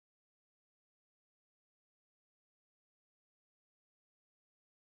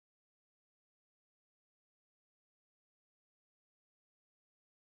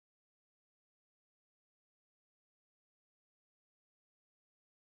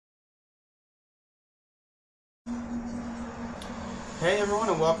Hey everyone,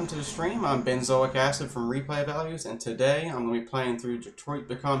 and welcome to the stream. I'm Benz0ic from Replay Values, and today I'm going to be playing through Detroit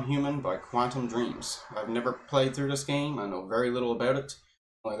Become Human by Quantum Dreams. I've never played through this game. I know very little about it,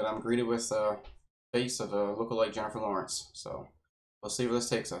 only that I'm greeted with the face of a lookalike Jennifer Lawrence. So we'll see where this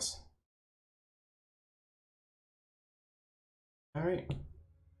takes us. Alright.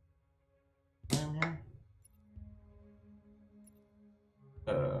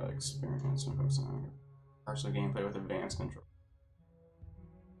 Experience and focus on partial gameplay with advanced control.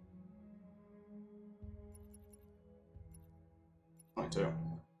 Too.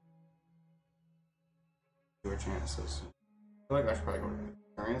 Your chances. I feel like I should probably go with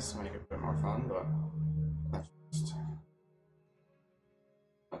experience to make it a bit more fun, but that's just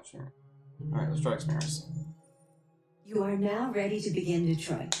not sure. Alright, let's try experience. You are now ready to begin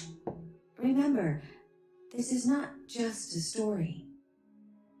Detroit. Remember, this is not just a story.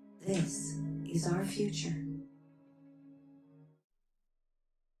 This is our future.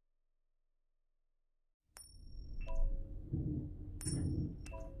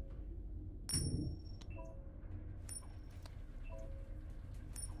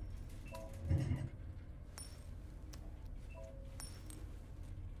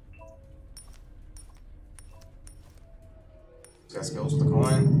 He's got skills with the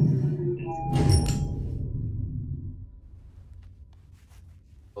coin.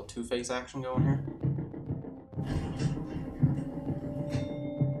 Little two-face action going here.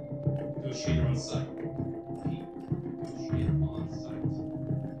 Negotiator on site. Negotiator on site.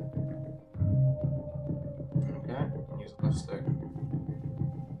 Okay, use the left stick.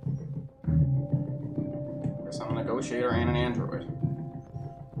 Guess I'm a negotiator and an android.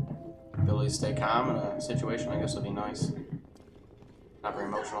 Ability to stay calm in a situation, I guess, would be nice. Not very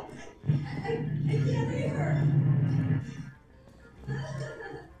emotional. I can't hear her.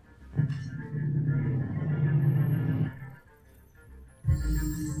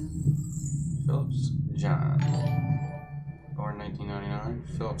 Phillips John. Born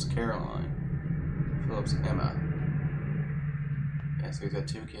 1999. Phillips Caroline. Phillips Emma. Yeah, so he's got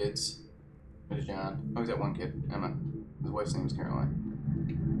two kids. There's John. Oh, he's got one kid. Emma. His wife's name is Caroline.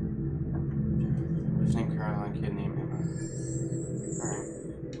 Wife's name Caroline, kid named Emma.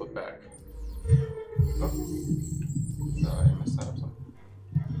 Alright, look back. Oh. Sorry, I messed that up some.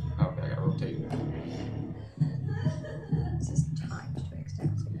 Okay, I gotta rotate. This is timed to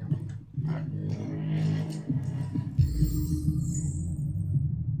extend, you know. Alright.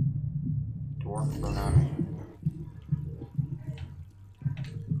 Dwarf Bonami.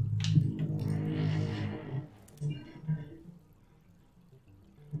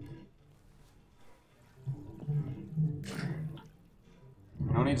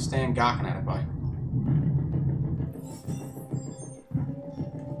 No need to stand gawking at it, buddy.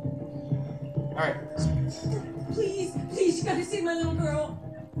 Alright. Please, you gotta see my little girl.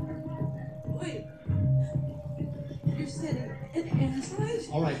 Wait. You're sending an android?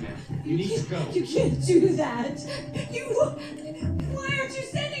 All right, man. You need to go. You can't do that. Why aren't you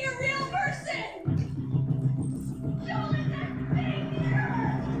sending a real person? Don't let that thing hear!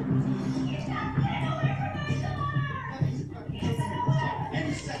 You gotta get away from my door! Get away!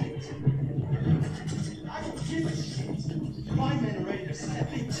 Any second. I don't give a shit. My men are ready to step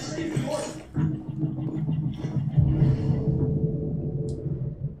in. Just give me order.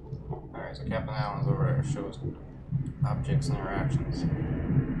 Alright, so Captain Allen's over there. Shows objects and interactions.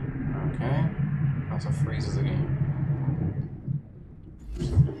 Okay. Also freezes the game.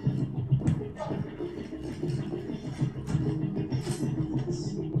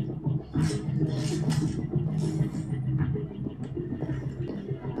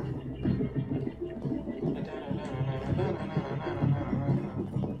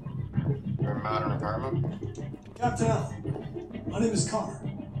 Very modern apartment. Captain Allen, my name is Connor.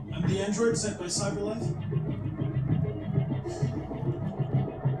 I'm the android sent by CyberLife.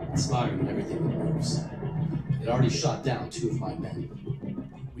 It's smarter than everything that moves. It already shot down two of my men.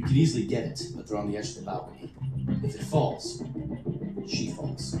 We could easily get it, but they're on the edge of the balcony. If it falls, she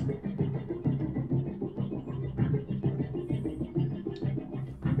falls.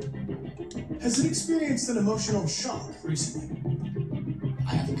 Has it experienced an emotional shock recently?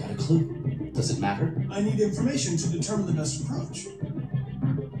 I haven't got a clue. Does it matter? I need information to determine the best approach.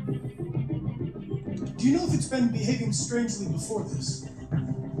 Do you know if it's been behaving strangely before this?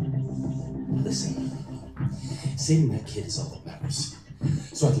 Listen, saving that kid is all that matters.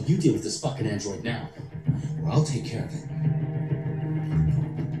 So I think you deal with this fucking android now, or I'll take care of it.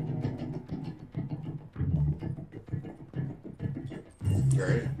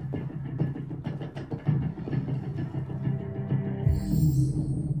 Great.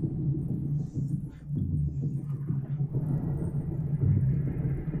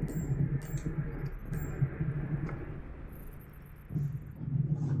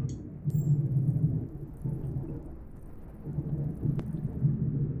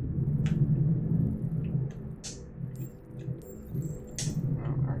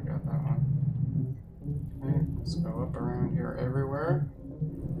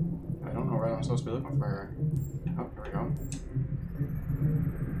 supposed to be looking for here? Oh, here we go.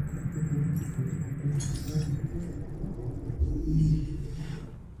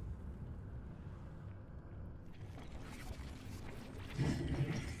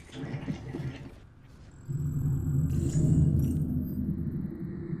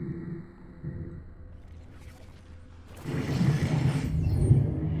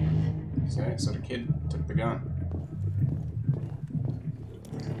 Okay, so the kid took the gun.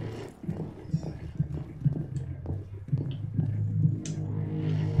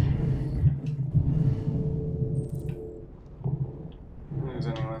 There's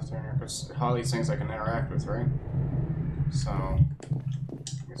any left in here, because all these things I can interact with, right? So, I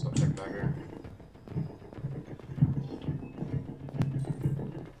guess I'll check back here.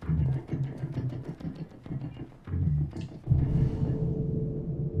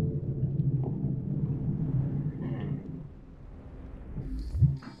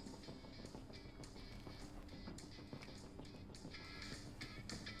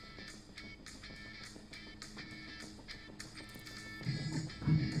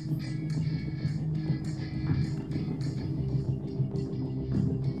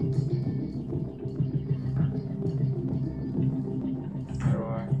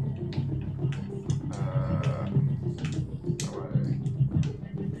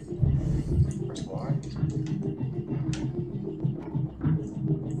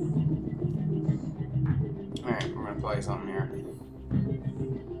 Play something here.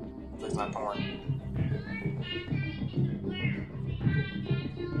 It's not porn.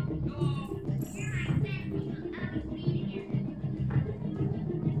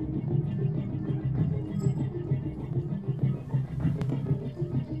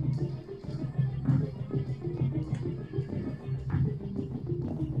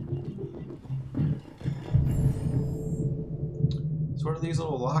 So what are these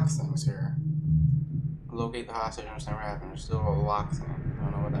little lock things here? Locate the hostage, understand what happened. There's still a lock thing. I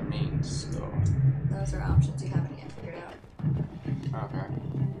don't know what that means, so. Those are options you haven't yet figured out. Okay.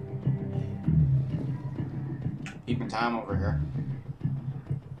 Keeping time over here.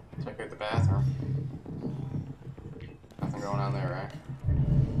 Check out the bathroom. Nothing going on there, right?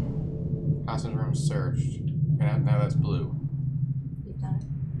 Hostage room searched. Okay, now that's blue. You've done it.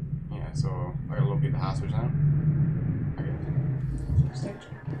 Yeah, so I gotta locate the hostage now. I guess. Search.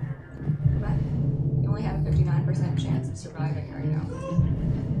 Come back. You only have a 59% chance of surviving right now.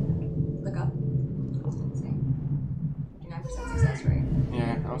 Look up. See? 59% success rate.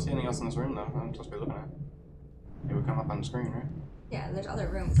 Yeah, I don't see anything else in this room though. I'm supposed to be looking at. It would come up on the screen, right? Yeah, there's other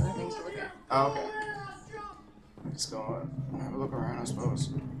rooms, other things to look at. Oh, okay. Let's go have a look around, I suppose.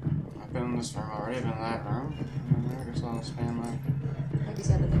 I've been in this room already, I've been in that room. I guess I'll expand my... Like you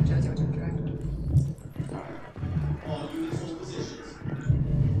said, the thing shows you what to interact with. All units hold positions.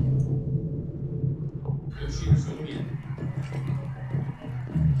 Negotiators going in.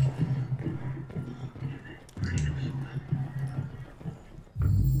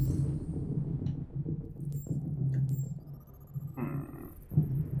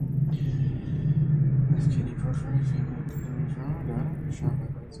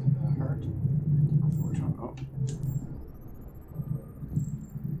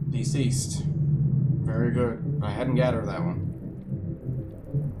 Deceased. Very good. I hadn't gathered that one.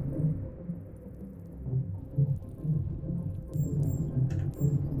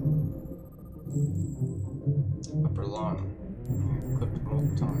 Upper lung. Clipped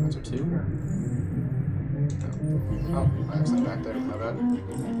multiple times. Or two? Oh, I accidentally backed out. My bad.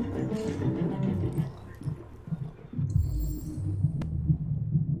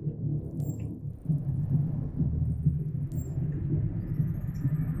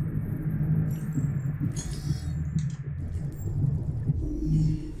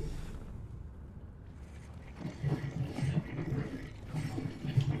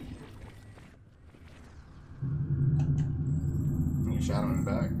 Shot him in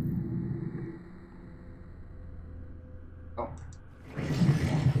the back. Oh.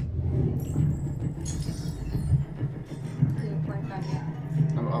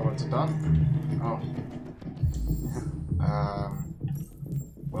 Oh, what's it done? Oh.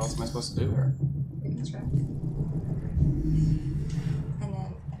 What else am I supposed to do here? Reconstruct. And then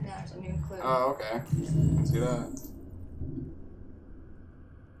now there's a new clue. Oh, okay. Let's do that.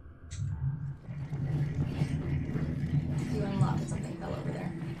 You unlocked something fell over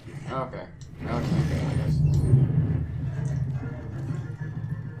there. Okay. Now it's okay, I guess.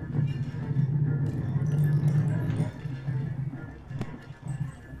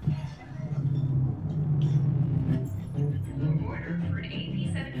 Order for an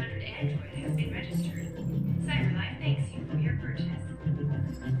AP700 Android has been registered. CyberLife thanks you for your purchase.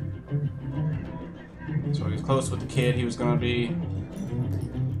 close with the kid, he was gonna be removed.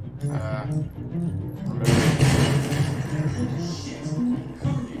 Shit.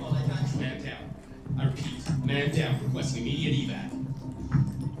 Cover me while I got you. Man down. I repeat, man down. Requesting immediate evac.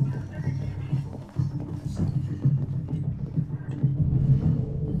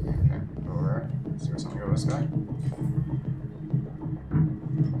 Okay, go over there. See what's gonna go with this guy.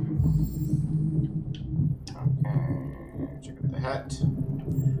 Okay, check out the hat.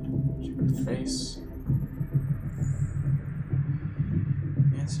 Check out the face.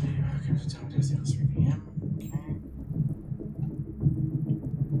 Answer, welcome to time to 3 p.m. Okay.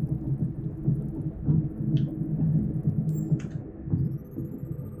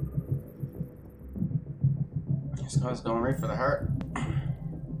 This guy's going right for the heart.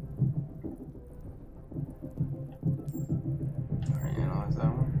 Alright, analyze that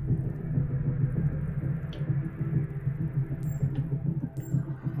one.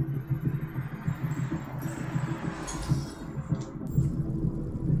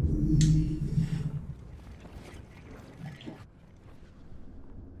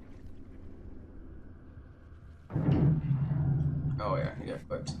 Oh yeah, he got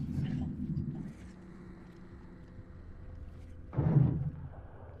clipped.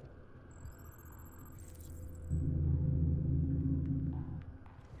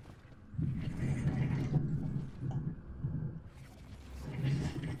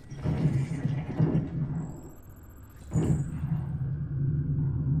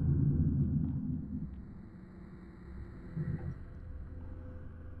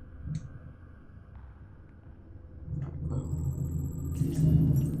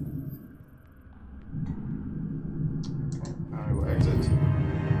 I will exit.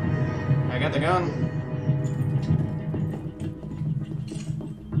 I got the gun.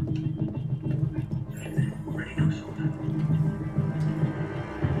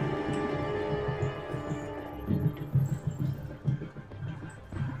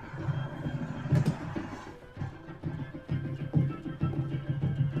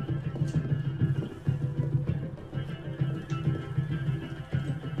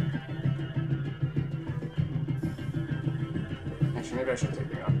 Actually, maybe I should take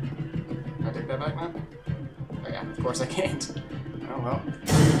the gun. Can I take that back now? Oh yeah, of course I can't. Oh well.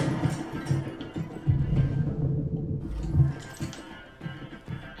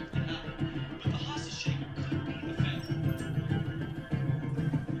 But the hostage shaker could be the Fed.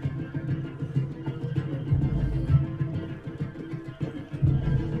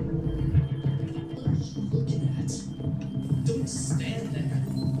 What are you looking at? Don't stand there.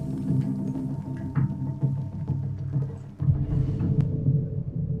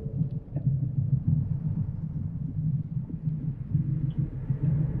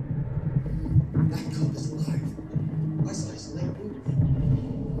 That cop is alive. I saw his leg move.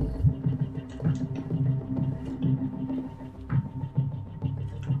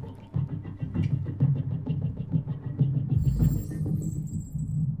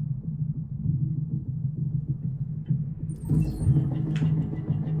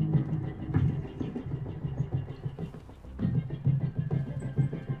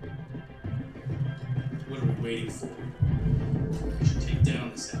 What are we waiting for? We should take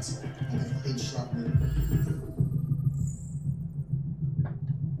down this asshole. I'm gonna clean shot move.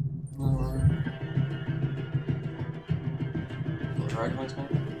 Little fragments,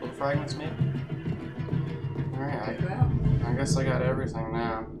 maybe? Little fragments, maybe? Alright, Well, I guess I got everything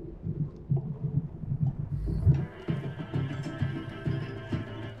now.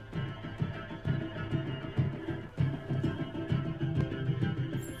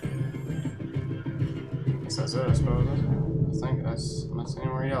 Guess that's it, I suppose. I think that's I'm not seeing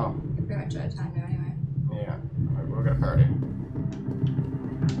anywhere y'all. you're pretty much out of time now anyway. Yeah, we'll get a party.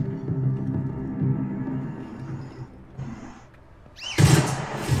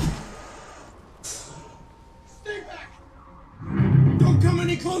 Stay back! Don't come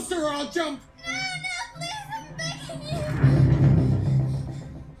any closer or I'll jump!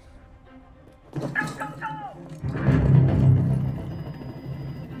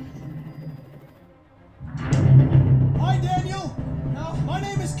 Hi, Daniel! Now, my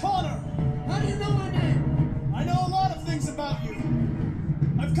name is Connor. How do you know my name? I know a lot of things about you.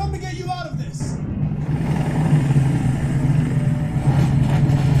 I've come to get you out of this.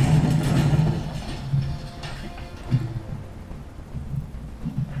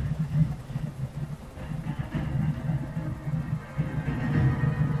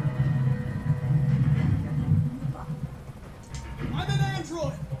 I'm an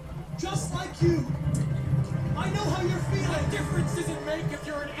android, just like you. I know how you're feeling. What difference does it make if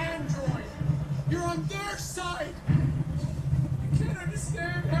you're an android? You're on their side. You can't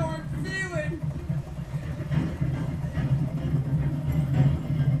understand how I'm feeling.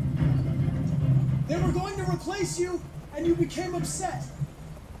 going to replace you, and you became upset.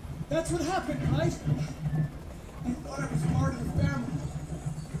 That's what happened, right? I thought I was part of the family.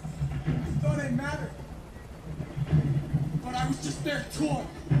 I thought I mattered. But I was just their toy.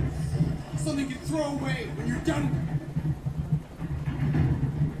 Something you throw away when you're done with it.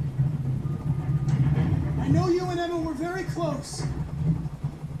 I know you and Emma were very close.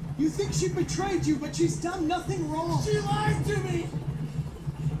 You think she betrayed you, but she's done nothing wrong. She lied to me!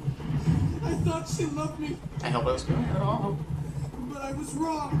 I thought she loved me. I hope I was good at all. But I was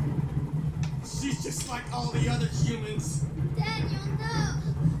wrong. She's just like all the other humans. Daniel, no!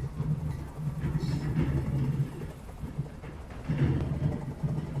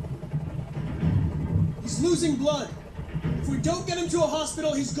 He's losing blood. If we don't get him to a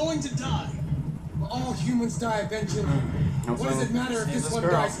hospital, he's going to die. All humans die eventually. What does it matter if this one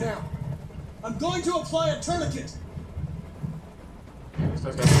dies now? I'm going to apply a tourniquet.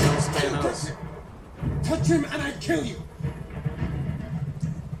 Touch him and I kill you.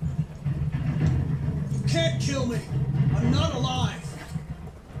 You can't kill me. I'm not alive.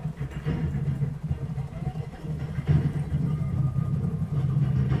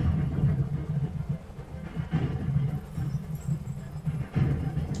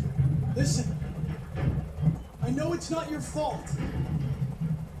 Listen, I know it's not your fault.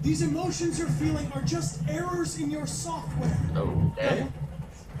 These emotions you're feeling are just errors in your software. Okay.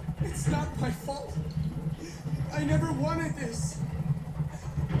 It's not my fault. I never wanted this.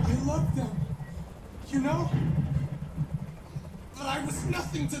 I loved them, you know? But I was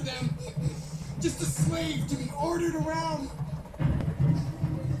nothing to them. Just a slave to be ordered around.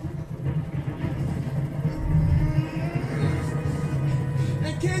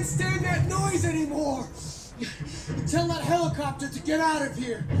 I can't stand that noise anymore. Tell that helicopter to get out of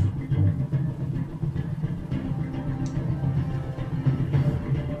here.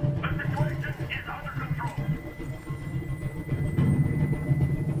 The situation is under control.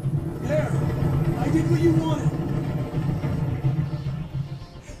 There. I did what you wanted.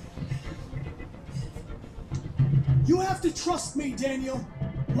 You have to trust me, Daniel.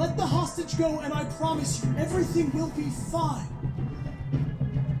 Let the hostage go and I promise you, everything will be fine.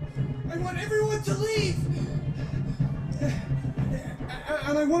 I want everyone to leave!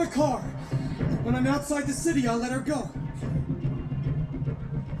 And I want a car. When I'm outside the city, I'll let her go.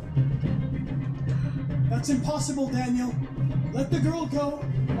 That's impossible, Daniel. Let the girl go,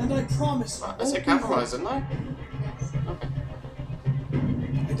 and I promise. I said compromise, didn't I? Yes. Okay.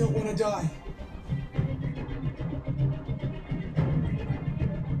 I don't want to die.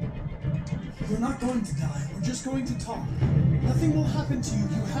 You're not going to die. We're just going to talk. Nothing will happen to you.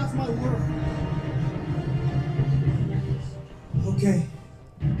 You have my word. Okay.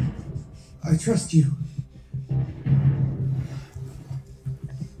 I trust you.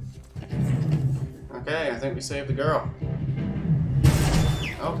 Okay, I think we saved the girl.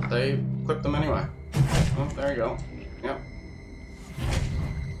 Oh, they clipped them anyway. Oh, there you go. Yep.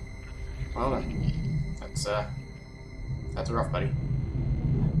 Well then, that's rough, buddy.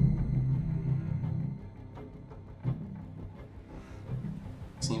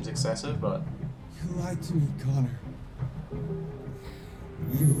 Seems excessive, but You lied to me, Connor.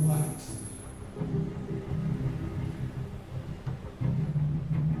 You lied.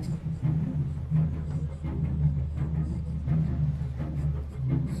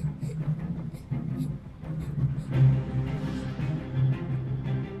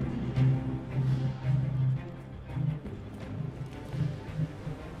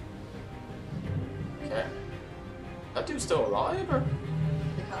 okay. That dude's still alive, or?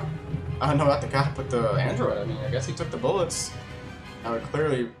 The cop. No, not the cop, but the android. I mean, I guess he took the bullets. That would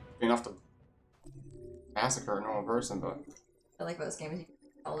clearly be enough to massacre a normal person, but... I like about this game is you can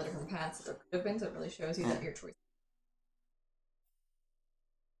see all the different paths that there could have been, so it really shows you that your choice.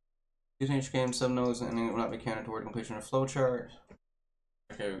 Using each game, sub nodes and ending will not be counted toward completion of flowchart.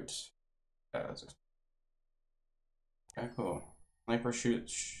 Check out. Okay, cool. Sniper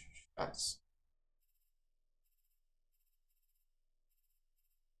shots.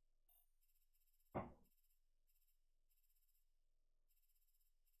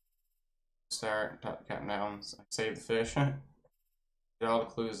 Start, top cat down. Save the fish. Get all the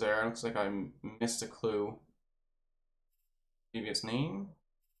clues there. Looks like I missed a clue. Previous name?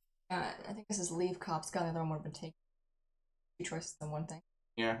 I think this is leave cops gun, the other one would have been taken. Two choices than one thing.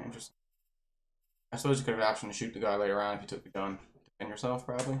 Yeah, interesting. I suppose you could have option to shoot the guy later on if you took the gun. Defend yourself,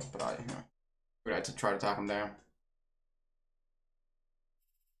 probably. But I had to try to talk him down.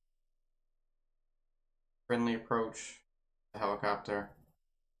 Friendly approach. The helicopter.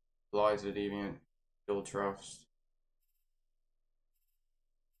 Lies to the deviant. Build trust.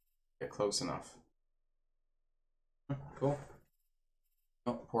 Get close enough. Cool.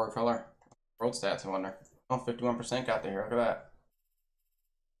 Oh, poor feller. World stats, I wonder. Oh, 51% got there. Look at that.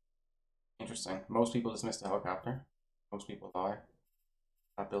 Interesting. Most people dismiss the helicopter. Most people die.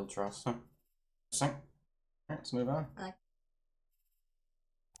 Not build trust. Interesting. Alright, let's move on.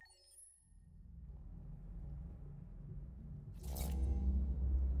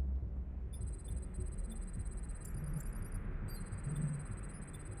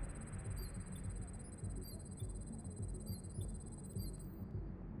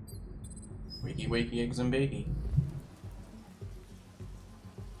 Wakey wakey eggs and bacon.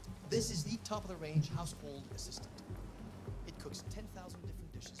 This is the top-of-the-range household assistant. It cooks 10,000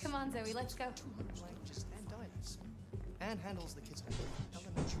 different dishes. Come on, Zoe, let's go. 200 languages and dialects. And handles the kids' homework from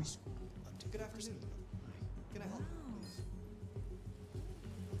elementary school up to good afternoon. Can I help?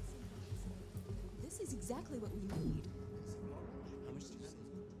 This is exactly what we need. How much did you have?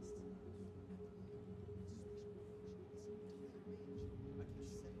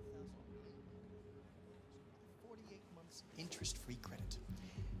 48 months interest-free credit.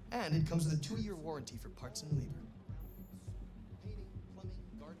 And it comes with a 2-year warranty for parts and labor. Painting, plumbing,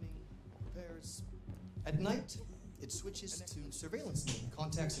 gardening, repairs. At night, it switches to surveillance mode.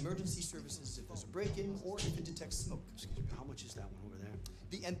 Contacts emergency services if there's a break-in or if it detects smoke. Excuse me, how much is that one over there?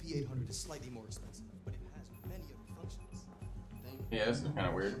 The NP800 is slightly more expensive, but it has many other functions. Yeah, this is kind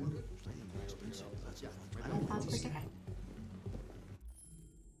of weird. I don't want to see.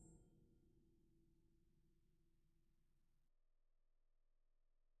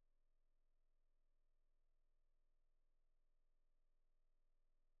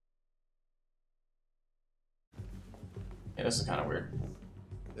 Yeah, this is kind of weird.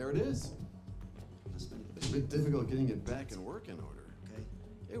 There it is. It's a bit difficult getting it back in working order. Okay.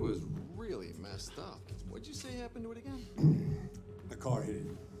 It was really messed up. What'd you say happened to it again? The car hit it.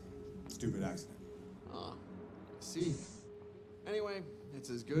 Stupid accident. Ah, I see. Anyway,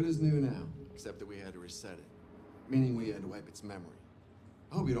 it's as good as new now, except that we had to reset it. Meaning we had to wipe its memory.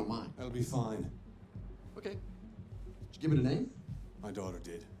 I hope you don't mind. That'll be fine. Okay. Did you give it a name? My daughter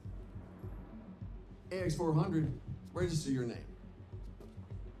did. AX400, register your name.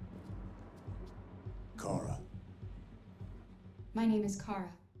 Kara. My name is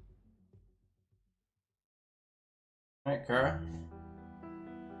Kara. Alright, Kara.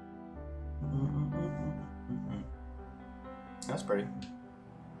 That's pretty.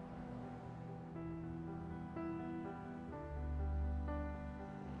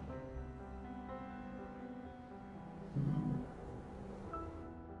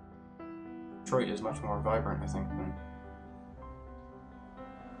 Detroit is much more vibrant, I think, than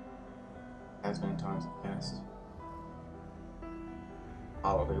has been in times past.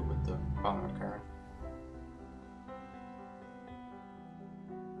 Holiday with the prominent Karen.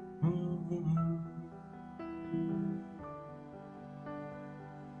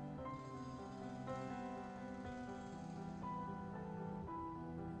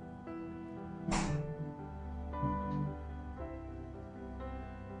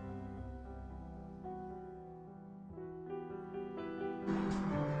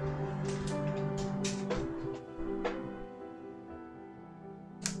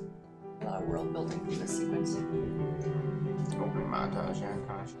 A lot of world building from this sequence. Opening montage, yeah,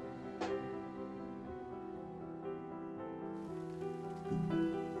 gosh.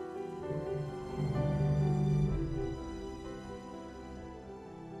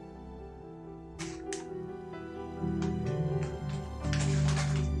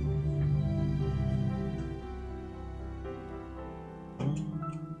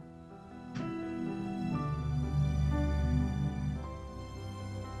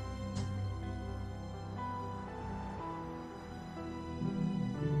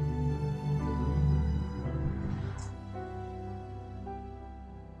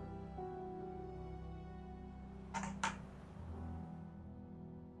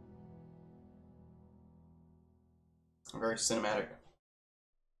 Very cinematic.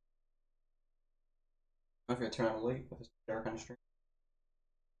 I'm gonna turn on the light with this dark on the stream.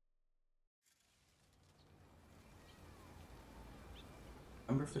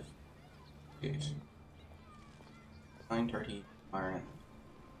 Number 58. 9:30 iron.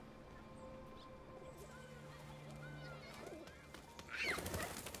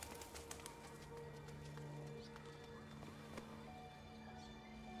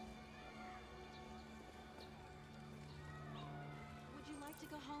 To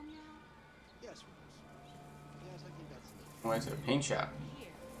go home now? Yes, Rose. Yes, I think that's enough. Oh, it's a paint shop. Here.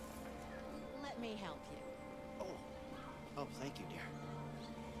 Let me help you. Oh, thank you, dear.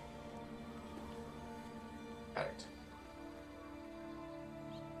 Got it.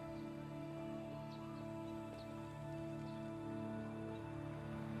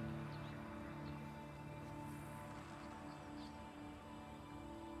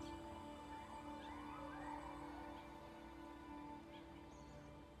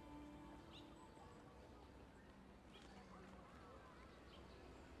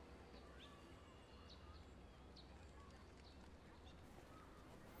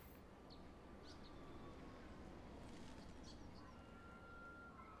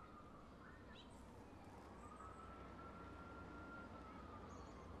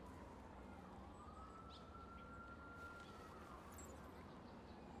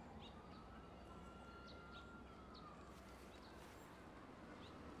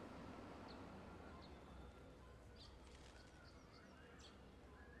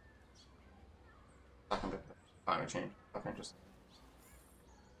 Climate change. Stuff interesting.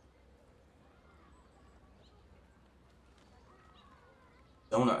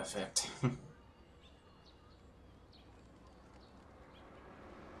 Donut effect.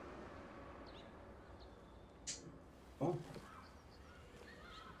 Oh.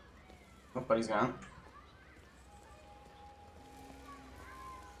 Oh, buddy's gone.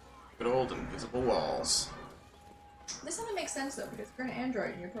 Good old invisible walls. This one makes sense though, because you're an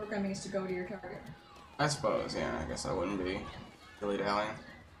android and your programming is to go to your target. I suppose, yeah, I guess I wouldn't be dilly-dallying.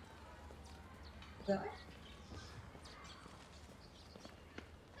 Really?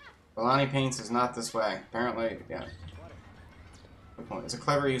 Balani paints is not this way. Apparently, yeah. Good point. It's a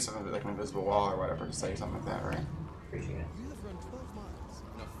clever use of like an invisible wall or whatever to say something like that, right? Appreciate it. You have run 12 miles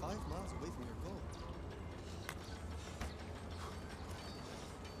and are 5 miles away from your goal.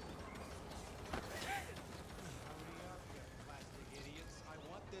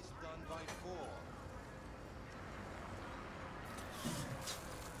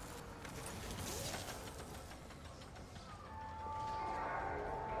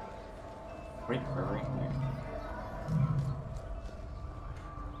 Wait, hurry.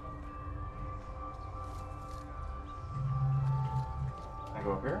 Can I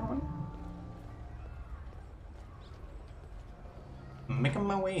go up here? Making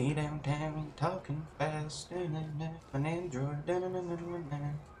my way downtown, talking fast, an android,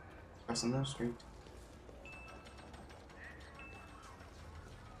 crossing the street.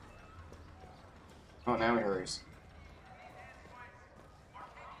 Oh, now he hurries.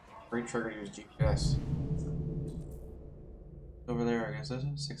 Great trigger to use GPS. Over there, I guess, is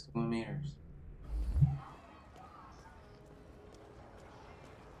it? 61 meters.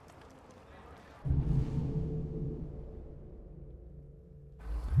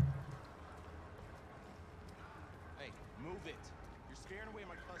 Hey, move it. You're scaring away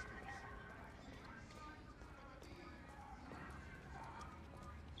my customers.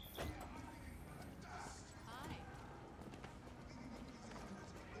 Hi.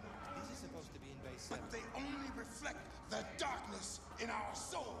 This is supposed to be in base But 7. they only reflect the darkness in our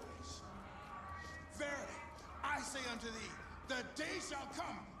souls. Verily, I say unto thee, the day shall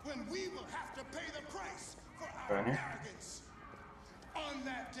come when we will have to pay the price for our Right here. arrogance. On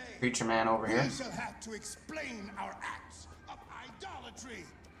that day, Preacher man over here. we shall have to explain our acts of idolatry.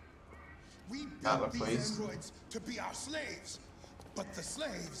 We built these please. androids to be our slaves, but the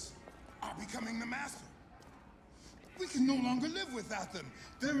slaves are becoming the master. We can no longer live without them.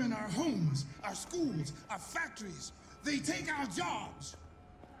 They're in our homes, our schools, our factories. They take our jobs.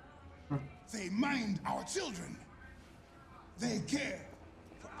 They mind our children. They care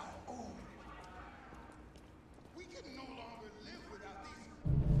for our own. We can no longer live without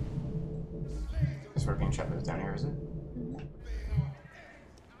these slaves. This working chapters down here, is it?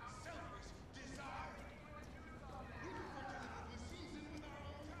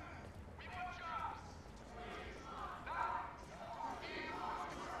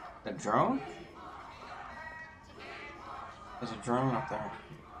 The drone? There's a drone up there.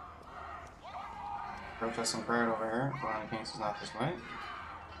 Protesting crowd over here. Balani paints is not this way.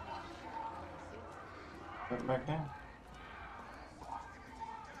 Put it back down.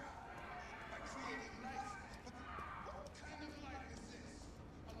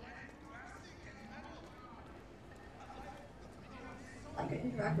 I could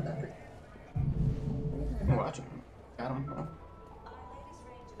interact with that pretty. I'm watching him. Got him. Well,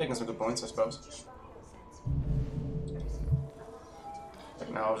 taking some good points, I suppose.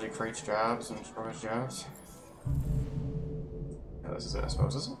 Technology creates jobs and destroys jobs. Yeah, this is it, I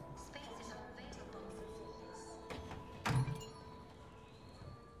suppose, is it?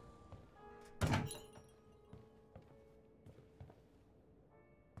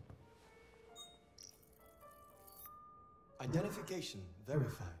 Identification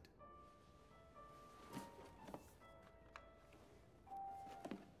verified.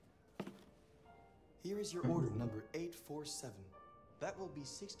 Here is your order number 847. That will be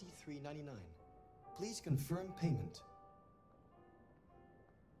 $63.99. Please confirm payment.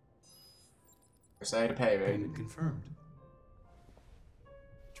 Say to pay, baby. Payment confirmed.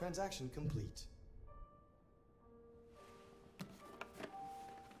 Transaction complete.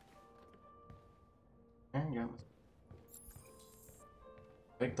 There you go.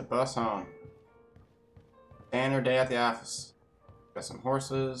 Take the bus home. Standard day at the office. Got some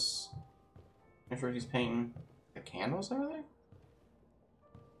horses. I'm sure he's painting the candles over there?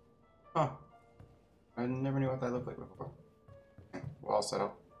 Huh. I never knew what that looked like before. Wall set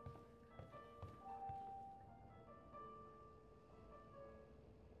up.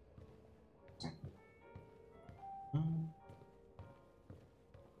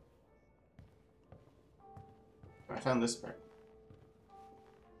 found this part.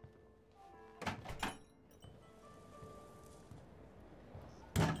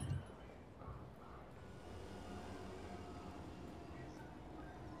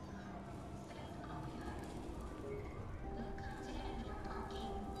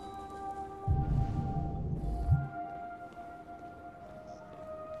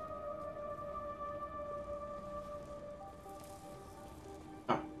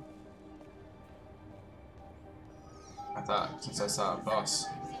 I thought, since I saw a bus.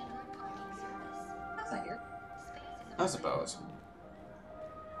 That's not here. I suppose.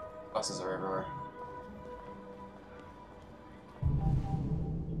 Buses are everywhere.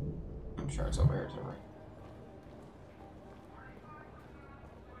 I'm sure it's over here somewhere.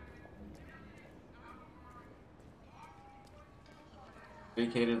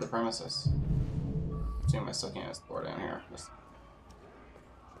 Vacated the premises. Assume I still can't explore down here.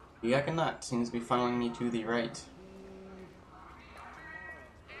 The Econut seems to be funneling me to the right.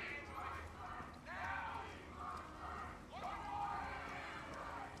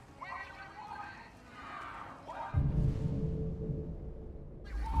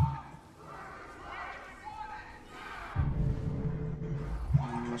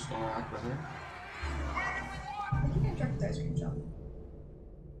 I'm just gonna interact with her. I think I can track the ice cream shop.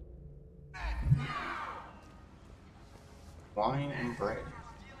 Wine and bread.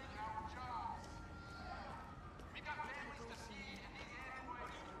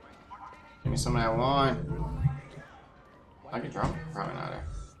 Give me some of that wine. I could drop it. Probably not.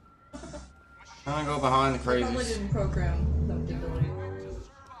 I'm gonna go behind the They probably crazies. didn't program them to ability.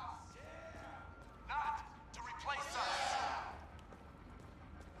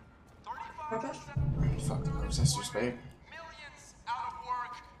 Purpose? Fuck the processors, babe.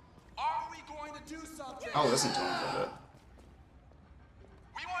 I'll listen to him for a bit.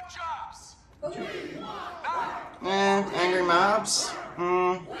 We want jobs. Angry mobs?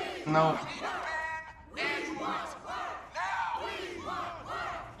 No.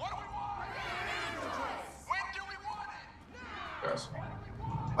 Gross.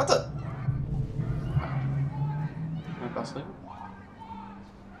 What the? Am I about to sleep?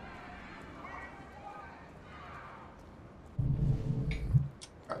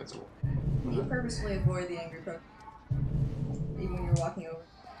 Alright, so. You purposefully avoid the angry pro. Even when you're walking over.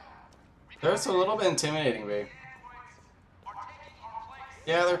 That's a little bit intimidating, babe.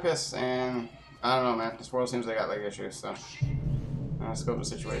 Yeah, they're pissed, and I don't know, man. This world seems they got like issues, so let's scope the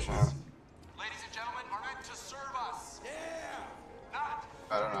situation out. Ladies and gentlemen, are meant to serve us. Yeah.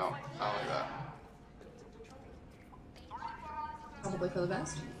 I don't know. I don't like that. Probably for the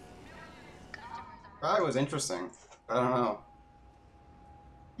best. Probably was interesting. I don't know.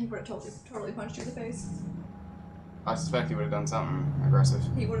 He would have totally punched you in the face. I suspect he would have done something aggressive.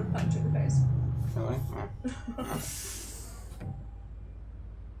 He would have punched you in the face. Really? Yeah.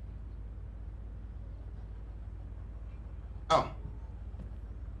 Oh.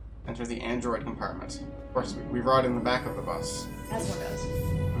 Enter the android compartment. Of course, we ride in the back of the bus. As one does.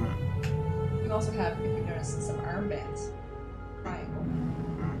 You also have, if you notice, some armbands. Triangle.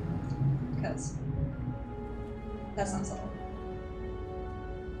 Because that's not subtle.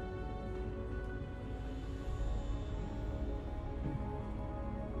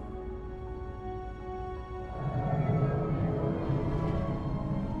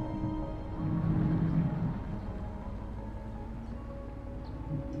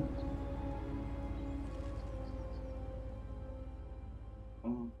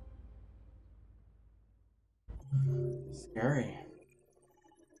 Scary.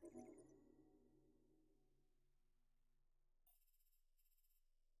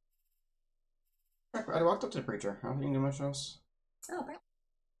 I walked up to the preacher. I don't think you can do much else. Oh, right.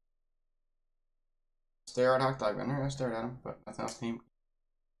 Stare at Hawk Dog Vendor. I stared at him, but nothing else came.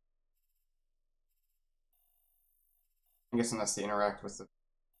 I'm guessing that's to interact with the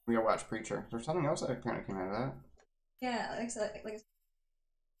real watch preacher. There's something else that apparently came out of that. Yeah, like I said,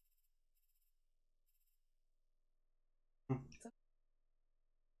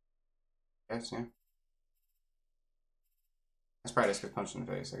 Yes, yeah. That's probably just get punched in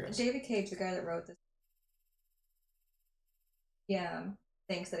the face, I guess. David Cage, the guy that wrote this,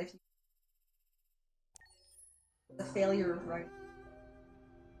 thinks that if you the failure of writing,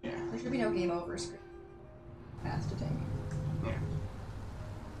 there should be no game over screen. Has to take. Yeah.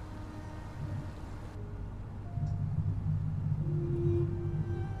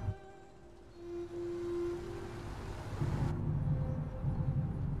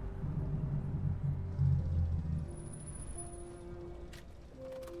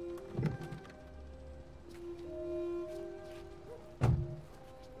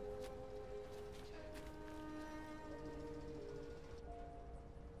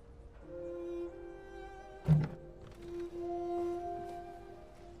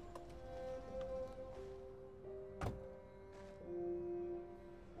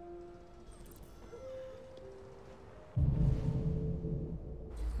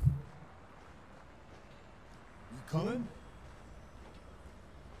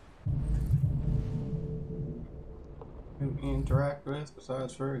 to interact with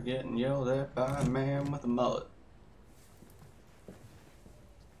besides for getting yelled at by a man with a mullet.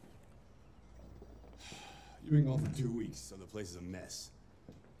 You've been gone for 2 weeks, so the place is a mess.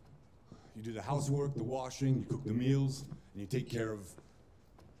 You do the housework, the washing, you cook the meals, and you take care of...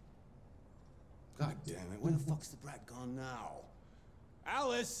 God damn it, where the fuck's the brat gone now?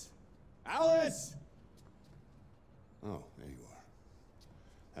 Alice! Alice! Oh, there you are.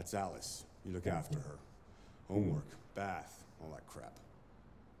 That's Alice. You look after her. Homework, bath, all that crap.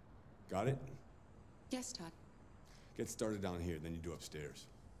 Got it? Yes, Todd. Get started down here, then you do upstairs.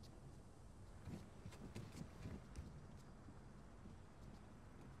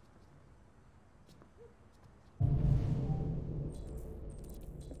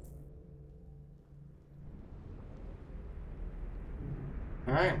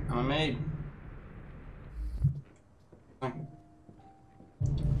 Alright, I'm a maid. What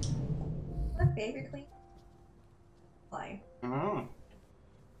favorite clean? Why? I don't know.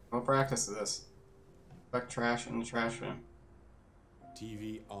 What practice is this? Collect trash in the trash bin.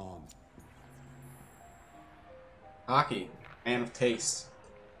 TV on. Hockey. Man of taste.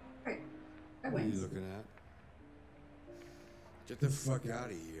 Right. What are you looking at? Get the fuck out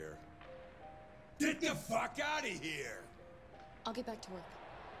of here. Get the fuck out of here! I'll get back to work.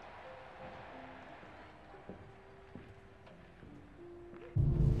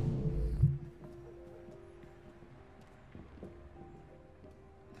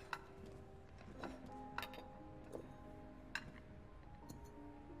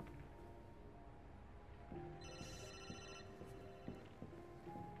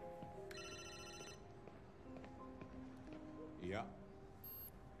 Yeah.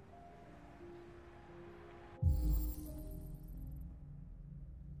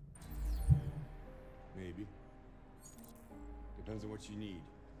 Maybe. Depends on what you need.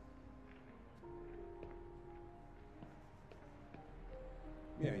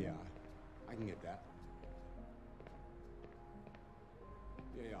 Yeah, I can get that.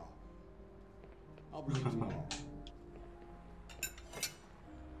 Yeah. I'll bring it tomorrow.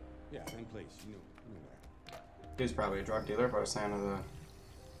 Yeah, same place. You know where. He's probably a drug dealer by the sound of the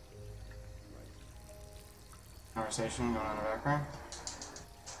conversation going on in the background.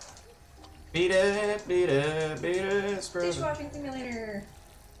 Beat it, beat it, beat it, screw it. Dishwashing simulator.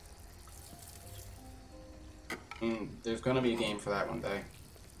 There's gonna be a game for that one day.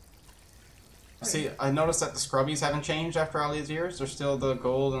 See, I noticed that the scrubbies haven't changed after all these years. They're still the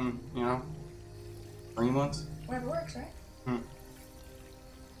gold and, you know, green ones. Whatever works, right?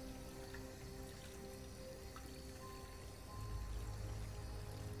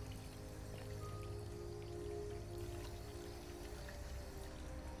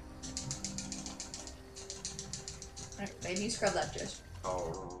 Alright, maybe you scrub that dish.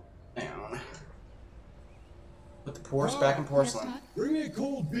 Oh, down. Put the pores back in porcelain. Bring me a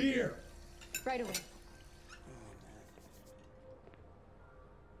cold beer. Right away.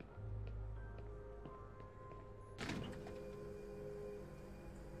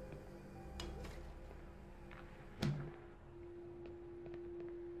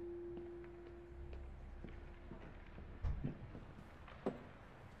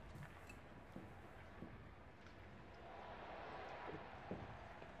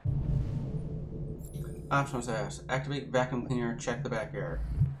 Options asked. Activate vacuum cleaner, check the backyard.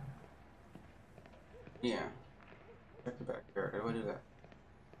 Yeah. Check the backyard. How do I do that?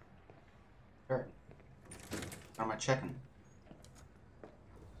 Alright. How am I checking?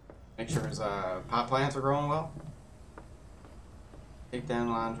 Make sure his pot plants are growing well. Take down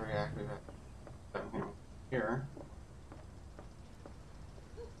laundry, activate vacuum cleaner. Here.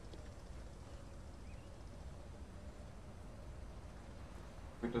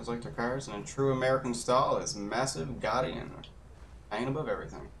 Does like their cars, and in true American style is massive Guardian hanging above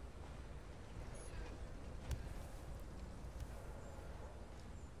everything.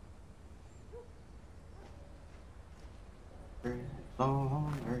 Very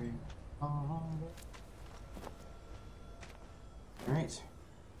long, very long. All right.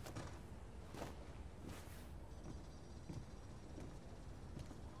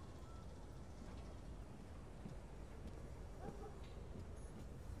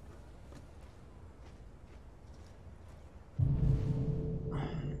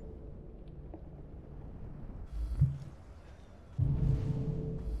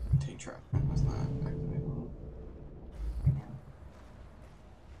 Trap. That's not activated.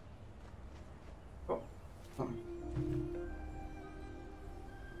 Oh.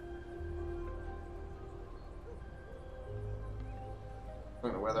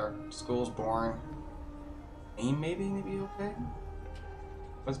 Look at the weather. School's boring. Maybe okay?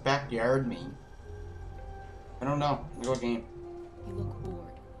 What's backyard mean? I don't know. Go game. You look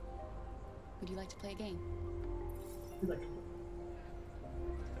bored. Would you like to play a game? You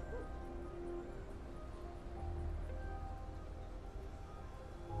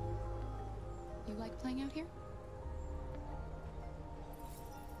like playing out here?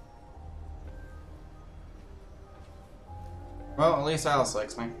 Well, at least Alice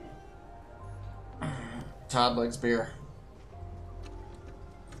likes me. Todd likes beer.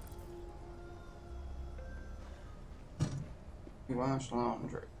 You watched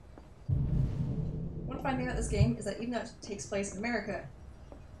laundry. One fun thing about this game is that even though it takes place in America,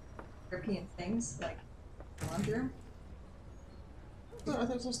 European things like the laundry room.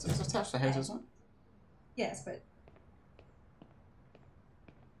 It's attached to the house, isn't it? Yes, but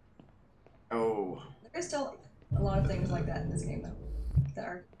Oh. there's still a lot of things like that in this game, though, that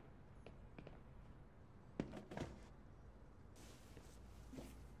are.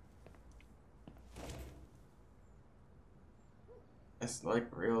 It's like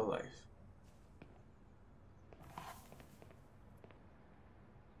real life.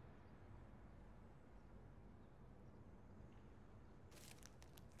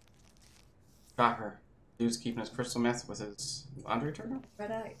 Shocker. Dude's keeping his crystal meth with his laundry detergent?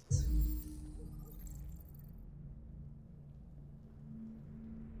 Red eyes.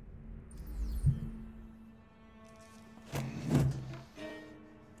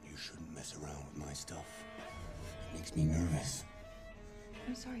 You shouldn't mess around with my stuff. It makes me nervous.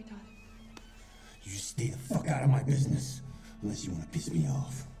 I'm sorry, Todd. You just stay the fuck out of my business. Unless you want to piss me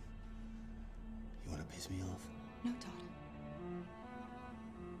off. You want to piss me off? No, Todd.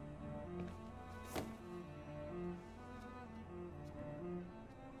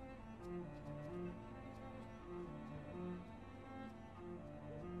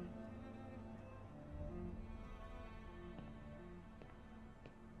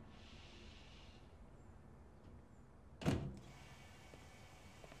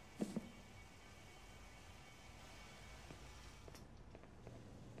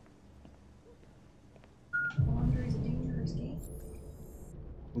 Laundry is a dangerous game.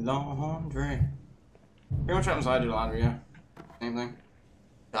 Laundry. Pretty much happens when I do laundry, yeah. Same thing.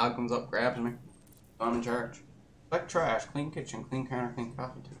 Dog comes up, grabs me. I'm in charge. Collect trash, clean kitchen, clean counter, clean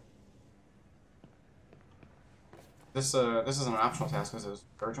coffee too. This is an optional task. This is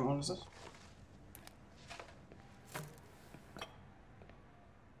urgent one, is this?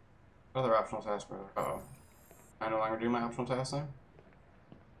 Other optional task, brother. Uh-oh. I no longer do my optional task then?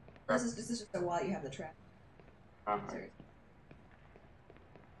 This is just a while you have the track. Seriously.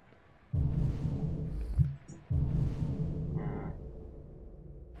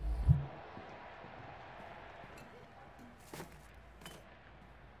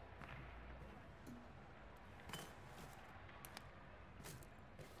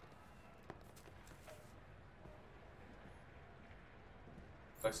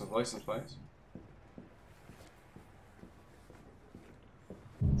 License plates.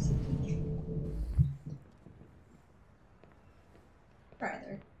 Right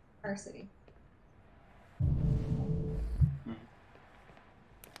there. Our city.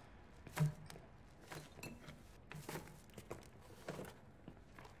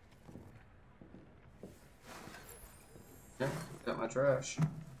 Yeah, got my trash.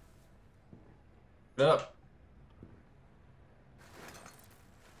 Put it up.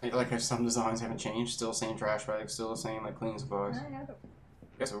 Like if some designs haven't changed, still same trash bag, still the same like cleaning supplies.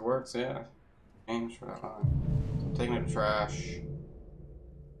 Guess it works, yeah. Changed for that line. So I'm taking it to trash.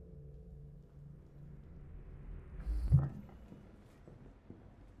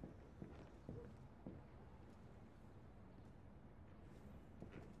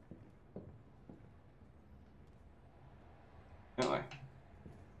 Anyway.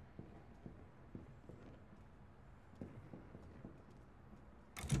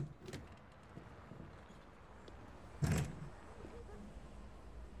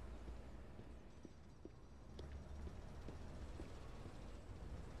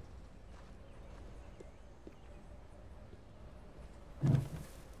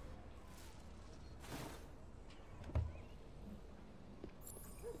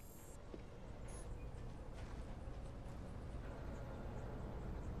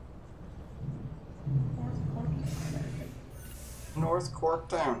 North Cork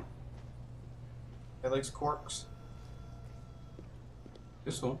Town. It likes corks.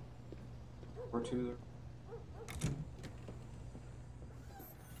 This one. Or two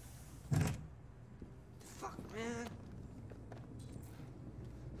there. Fuck, man.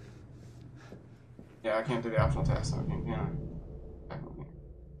 Yeah, I can't do the optional task, so I can't, can I? Vacuum cleaner.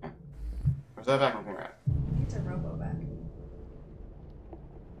 Yeah. Where's that vacuum cleaner at? It's a robo back.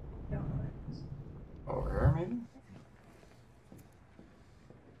 Don't know what it is. Over here, maybe?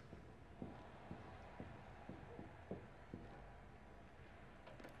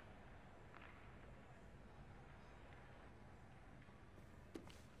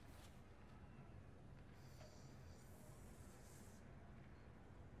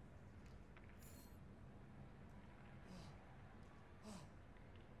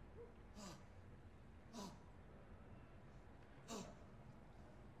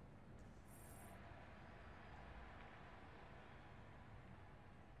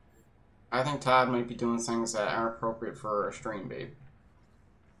 I think Todd might be doing things that aren't appropriate for a stream, babe.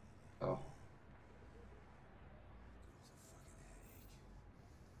 So.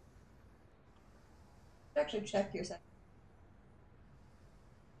 Actually, check your settings.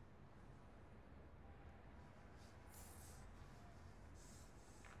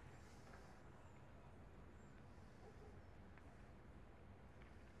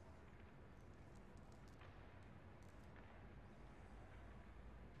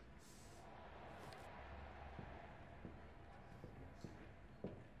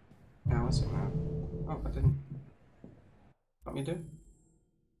 Now what's it now? Oh, I didn't. Let me do.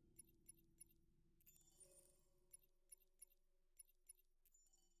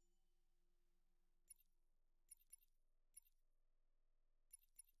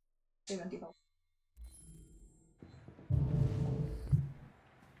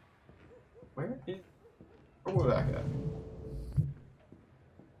 Where is? Where was that at?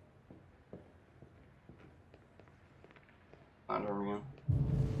 Under me again.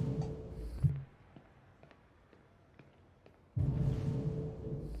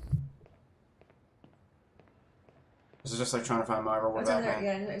 This is just like trying to find my role with that man.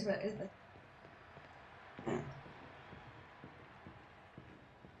 Yeah, it's the Yeah.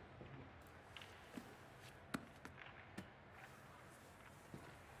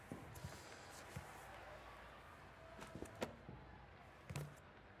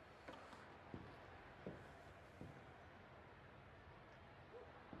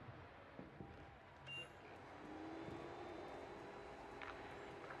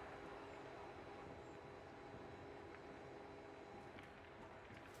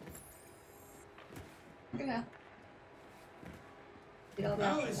 Yeah. Did all the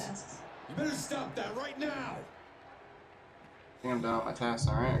Alice, tasks. you better stop that right now. I think I'm done with my tasks.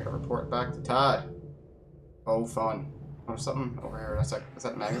 Alright, I gotta report back to Todd. Oh, fun. Oh, something over here. That's like, is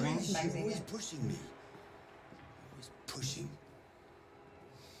that magazine? You're always pushing me. Always pushing.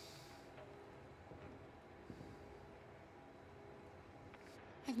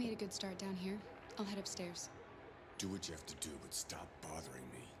 I've made a good start down here. I'll head upstairs. Do what you have to do, but stop bothering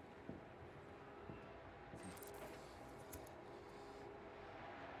me.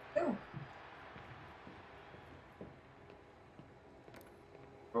 Oh.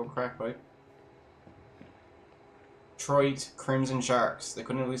 Oh, crack pipe. Detroit Crimson Sharks. They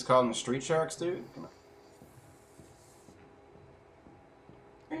couldn't at least call them the Street Sharks, dude? Come on.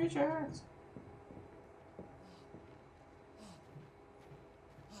 Street Sharks.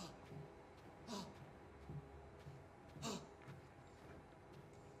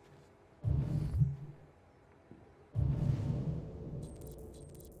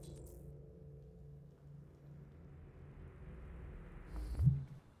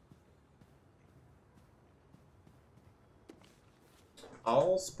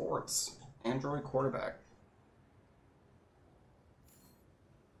 All sports. Android quarterback.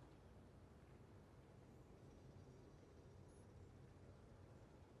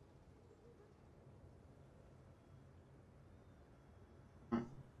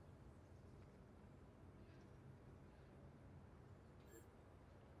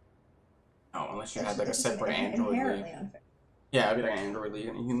 Oh, unless you had like a separate Android league. Unfair. Yeah, it'd be like an Android league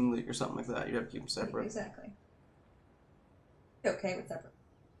and a human league or something like that. You'd have to keep them separate. Exactly. Okay with separate.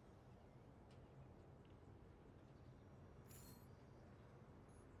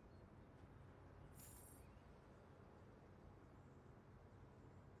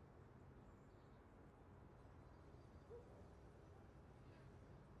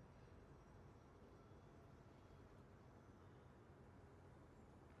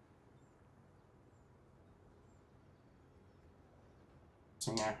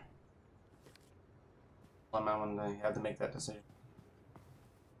 So yeah. Lemon when they had to make that decision.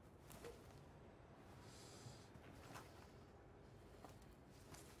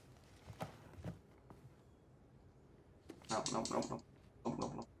 No.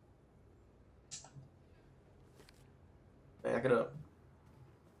 Back it up.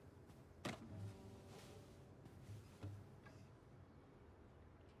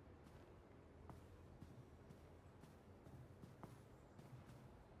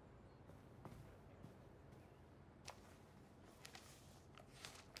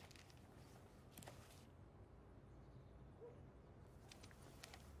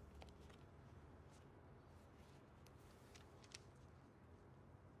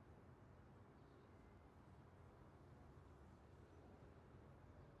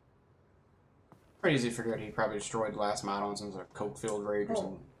 Pretty easy to figure out he probably destroyed the last model and sends a coke-filled raid or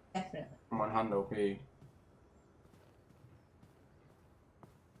something. Definitely. 100 P.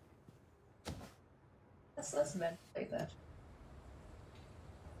 Let's ventilate that.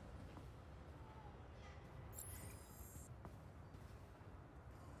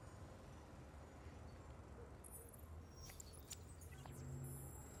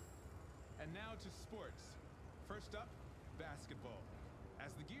 And now to sports. First up, basketball. As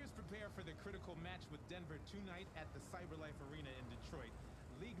the Gears prepare for their critical match with Denver tonight at the CyberLife Arena in Detroit,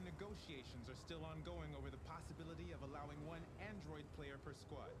 league negotiations are still ongoing over the possibility of allowing one Android player per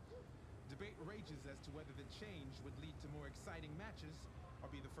squad. Debate rages as to whether the change would lead to more exciting matches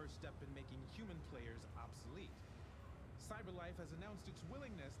or be the first step in making human players obsolete. CyberLife has announced its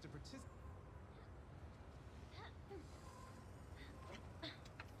willingness to participate.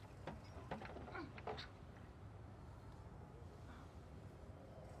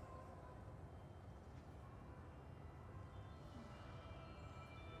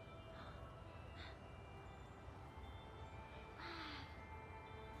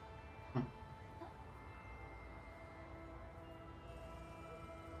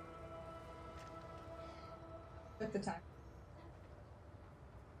 With the time.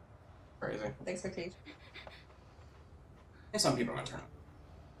 Crazy. The expectation. And some people are gonna turn up.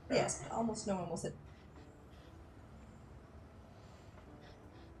 Yes, almost no one will sit.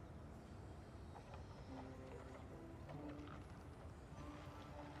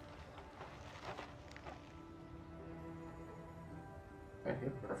 Okay,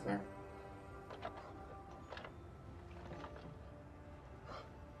 perfect there.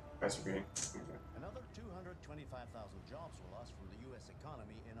 Best repeating. Okay. Another 225,000 jobs were lost from the U.S.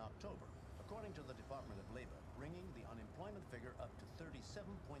 economy in October, according to the Department of Labor, bringing the unemployment figure up to 37.3.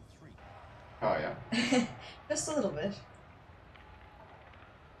 Oh, yeah. Just a little bit.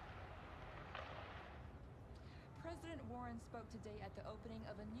 President Warren spoke today at the opening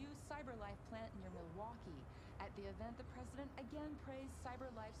of a new CyberLife plant near Milwaukee. At the event, the president again praised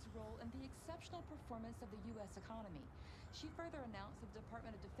CyberLife's role in the exceptional performance of the U.S. economy. She further announced the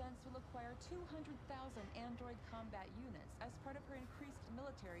Department of Defense will acquire 200,000 Android combat units as part of her increased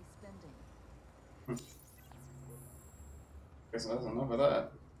military spending. Guess that's enough of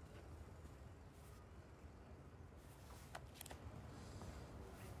that.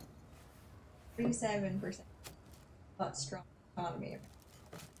 $37%. But strong economy.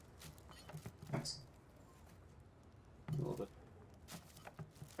 Nice. A little bit.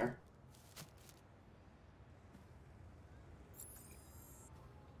 There.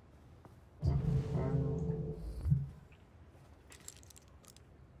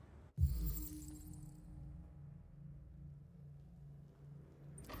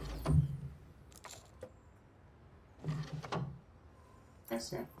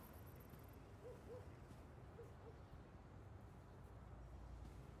 Nice, yeah.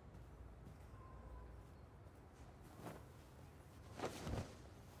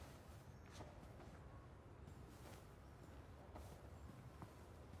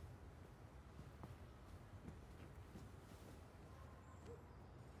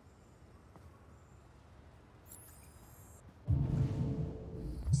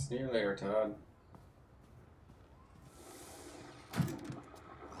 See you later, Todd.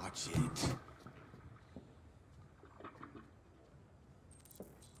 Watch it.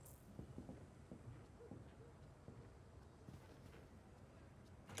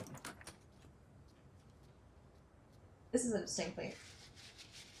 This is a distinctly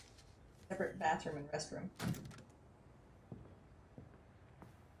separate bathroom and restroom.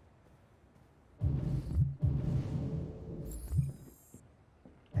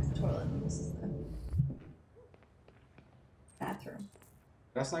 That's the toilet, and this is the bathroom.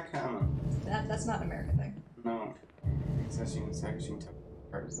 That's not common. That's not an American thing. No. It's actually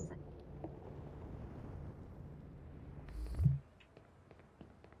part of the thing.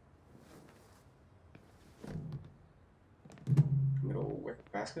 Little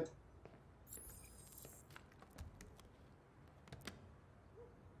wick basket.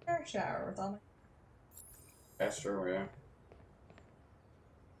 Air shower with all my. That's true, yeah.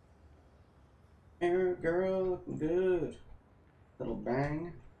 Hey, girl, looking good. Little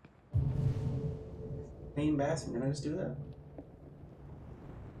bang. Clean bathroom. Did I just do that?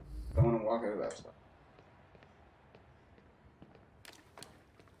 I want to walk out of that stuff.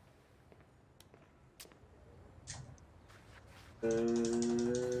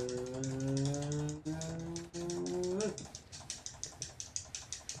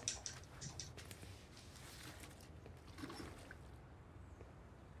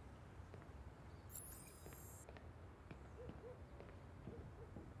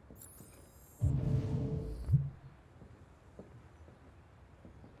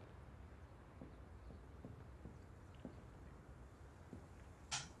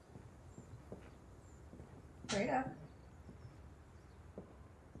 Straight up.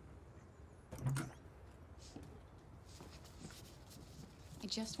 I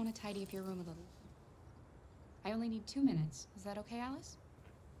just want to tidy up your room a little. I only need 2 minutes. Is that okay, Alice?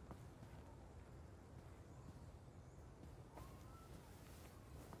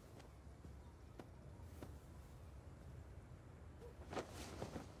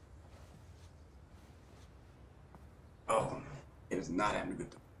 Oh, it is not having a good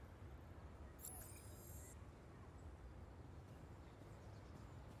time.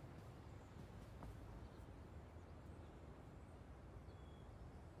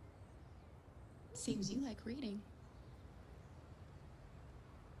 Seems you like reading.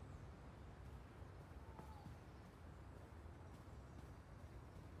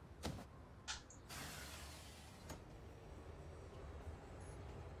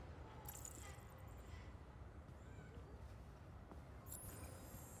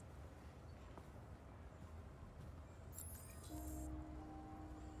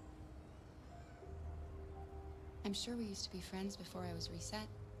 I'm sure we used to be friends before I was reset.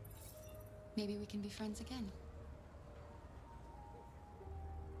 Maybe we can be friends again.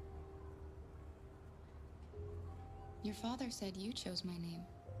 Your father said you chose my name.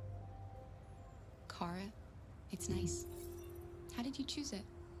 Kara. It's nice. How did you choose it?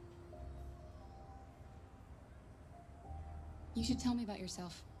 You should tell me about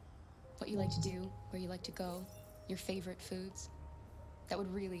yourself. What you like to do, where you like to go, your favorite foods. That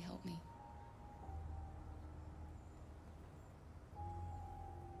would really help me.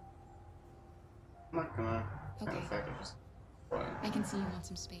 I'm not gonna Okay. the fact that just I can see you want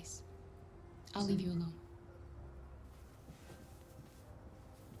some space. I'll leave you alone.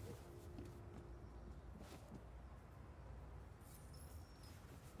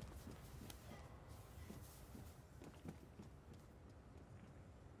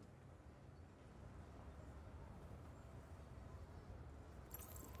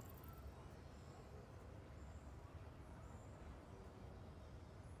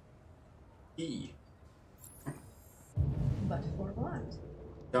 E. But for what?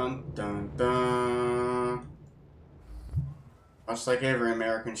 Dun dun dun. Much like every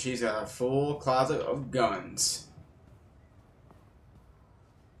American, she's got a full closet of guns.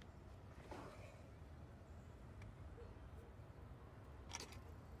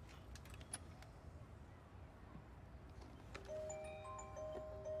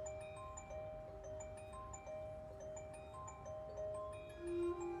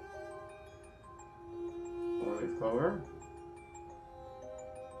 Four-leaf clover.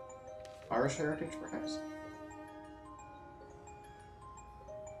 Irish heritage, perhaps.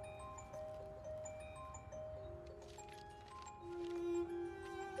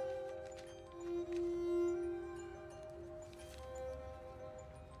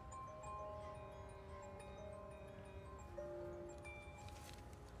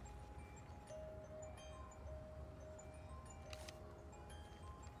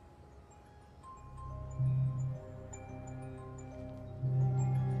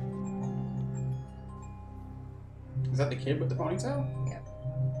 Is that the kid with the ponytail? Yep.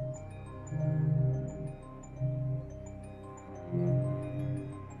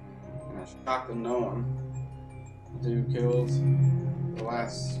 And I'm shocked that no one. The dude killed the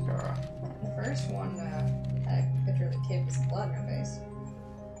last guy. The first one had a picture of the kid with some blood in her face.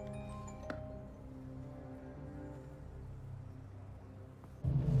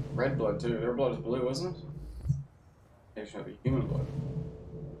 Red blood too. Their blood is blue, isn't it? It should be human blood.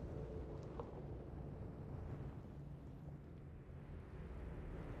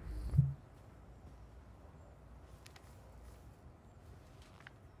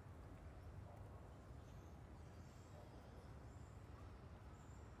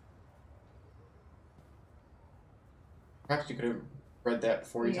 Perhaps you could have read that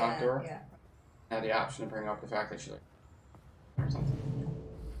before you talked to her. Yeah. Had the option to bring up the fact that she like or something.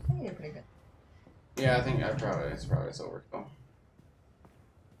 I think you did pretty good. Yeah, I think it's probably overkill.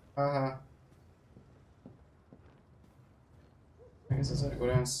 I guess it's time to go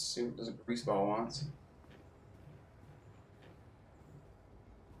down and see what the grease ball wants.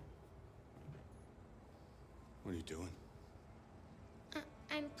 What are you doing?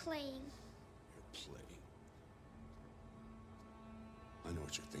 I'm playing. You're playing. I know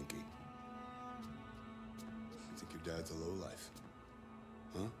what you're thinking. You think your dad's a lowlife?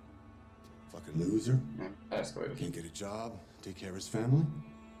 Huh? Fucking loser? Yeah, that's good. Can't get a job, take care of his family?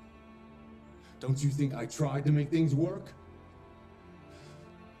 Don't you think I tried to make things work?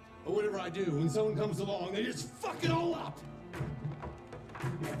 Or whatever I do, when someone comes along, they just fuck it all up! I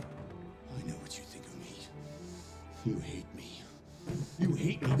know what you think of me. You hate me. You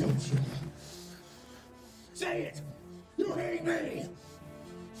hate me, don't you? Say it! You hate me!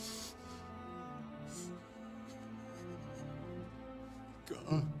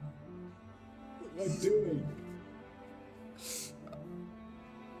 God. What am I doing?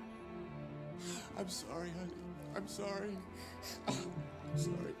 I'm sorry, honey. I'm sorry. I'm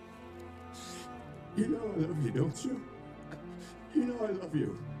sorry. You know I love you, don't you? You know I love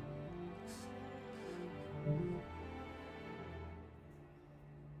you.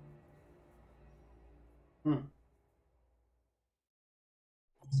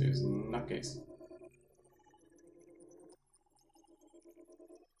 This dude's a nutcase.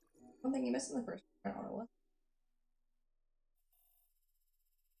 One thing you missed in the first one, I don't know what.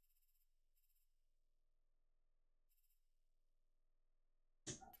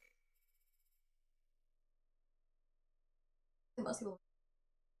 Most people.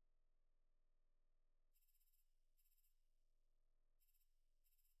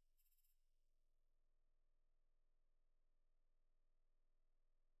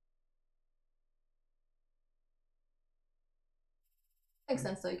 Makes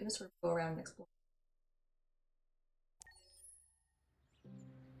sense though, you can just sort of go around and explore.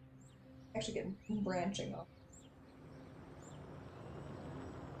 Actually get branching off.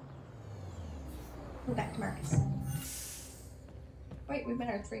 Go back to Marcus. Wait, we've met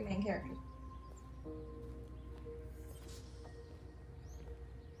our 3 main characters.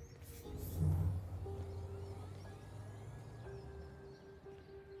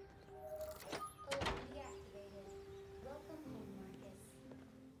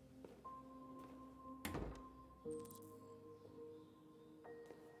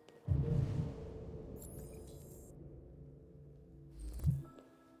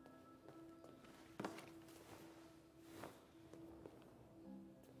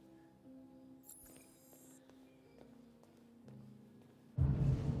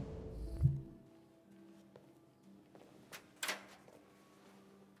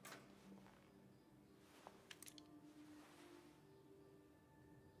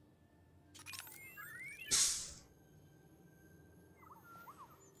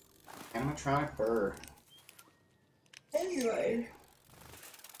 Animatronic bird. Anyway.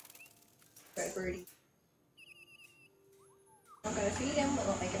 Red birdie. Not gonna feed him, but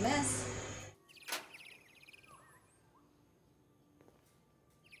we'll make a mess.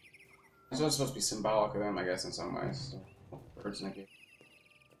 This was supposed to be symbolic of them, I guess, in some ways. So, birds in a cage.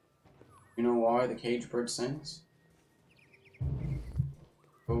 You know why the cage bird sings?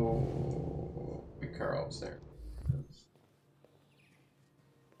 Oh, big Carl's there.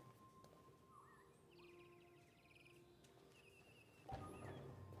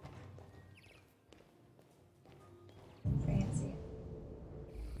 Fancy.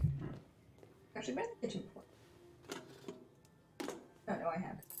 Actually, been in the kitchen before. Oh no, I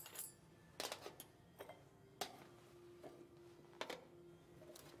have.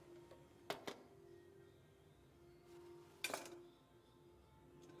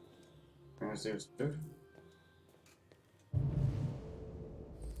 There's food.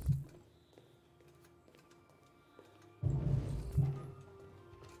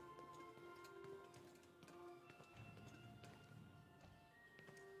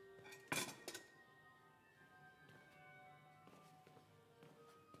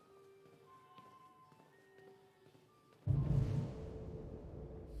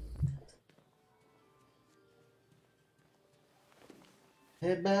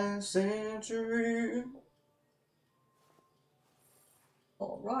 Hit by a century.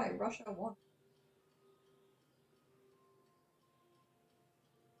 Alright, Russia won.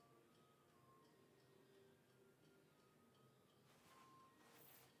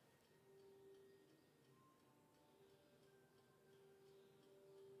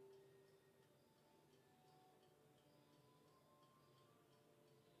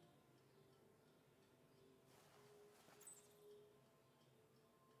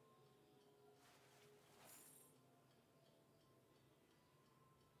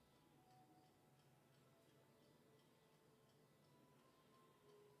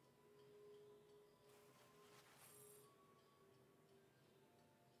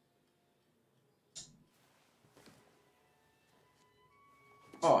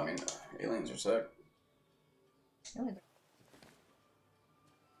 Oh, I mean, aliens are sick.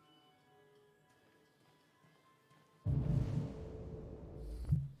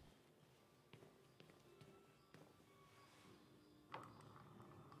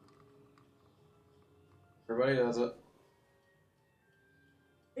 Everybody does it.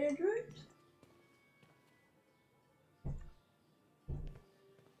 Android?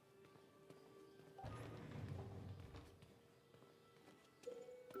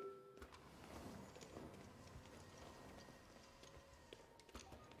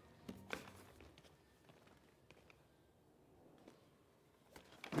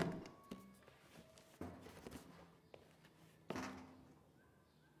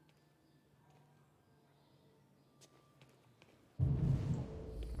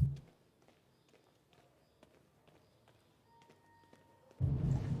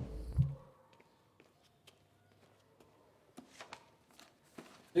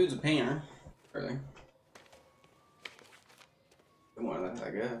 Dude's a painter. Really. Good one of that,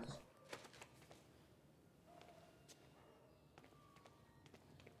 I guess.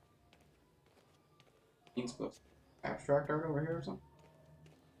 He's supposed to abstract art over here or something?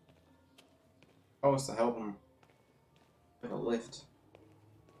 Oh, it's to help him with a lift.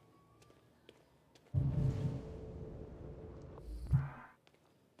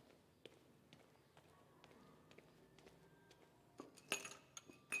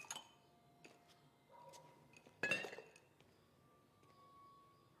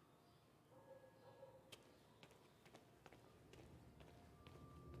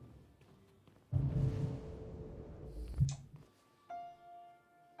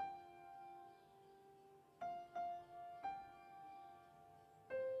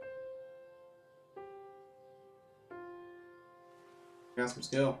 Got some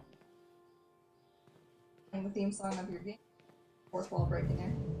skill. And the theme song of your game. Fourth wall break in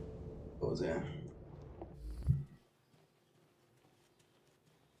there. What was that?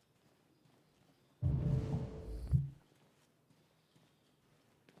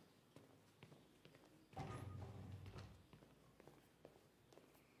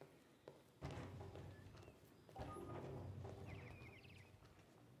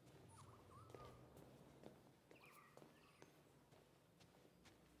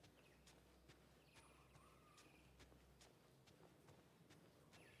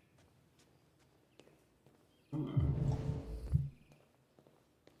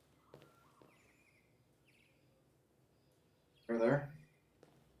 They're there.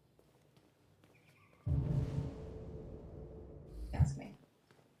 Ask me.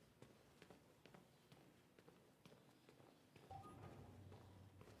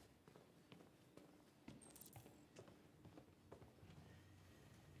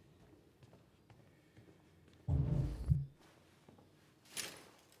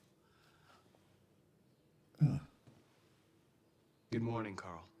 Good morning,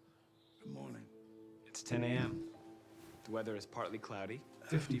 Carl. Good morning. It's 10 a.m. The weather is partly cloudy,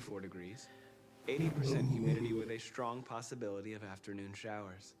 54 degrees, 80% humidity with a strong possibility of afternoon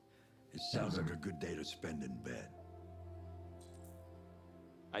showers. It sounds like a good day to spend in bed.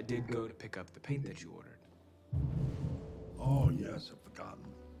 I did go to pick up the paint that you ordered. Oh, yes, I've forgotten.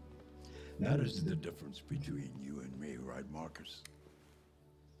 That is the difference between you and me, right, Marcus?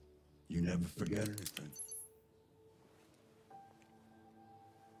 You never forget anything.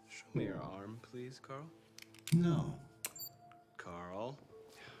 Show me your arm, please, Carl. No. Carl.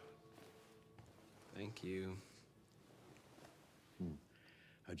 Thank you.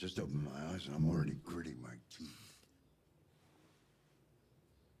 I just opened my eyes and I'm already gritting my teeth.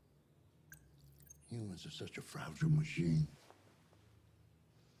 Humans are such a fragile machine.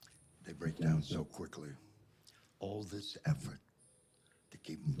 They break down so quickly. All this effort to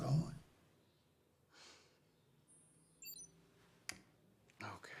keep them going.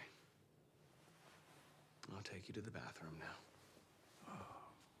 Okay. I'll take you to the bathroom now.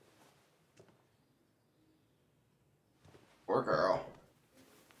 Poor girl.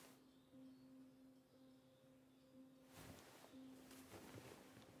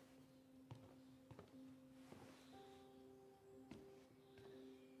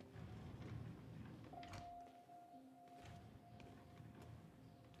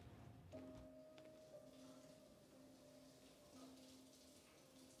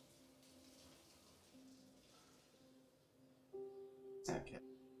 Okay.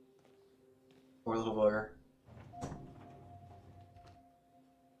 Poor little bugger.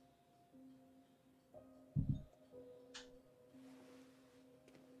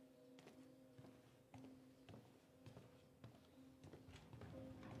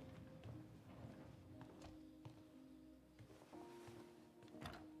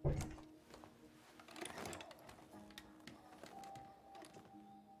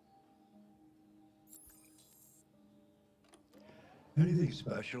 Anything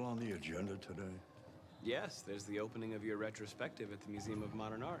special on the agenda today? Yes, there's the opening of your retrospective at the Museum of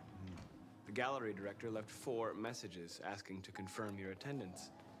Modern Art. The gallery director left 4 messages asking to confirm your attendance.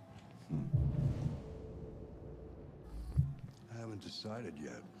 I haven't decided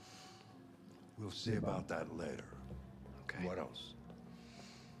yet. We'll see about that later. Okay. What else?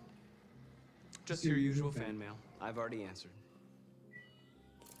 Just your usual fan mail. I've already answered.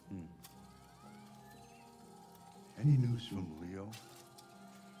 Any news from Leo?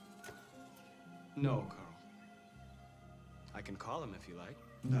 No, Carl. I can call him if you like.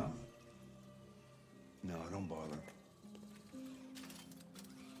 No. No, don't bother.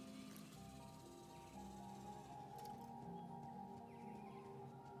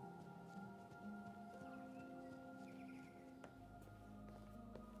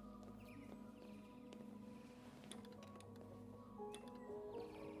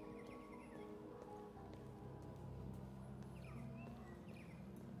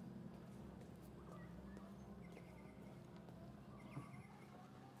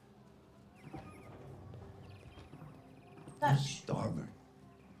 I'm starving.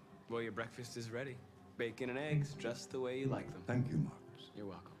 Well, your breakfast is ready. Bacon and eggs, just the way you like them. Thank you, Marcus. You're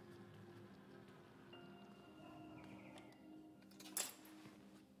welcome.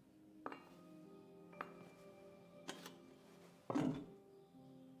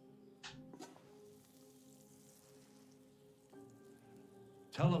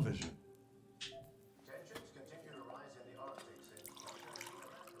 Television. Tensions continue to rise in the Arctic since Russia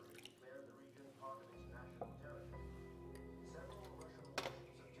unilaterally declared the region part of its national territory. Several Russian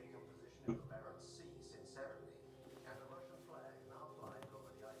warships have taken position in the Barents Sea since Saturday, and a Russian flag is now flying over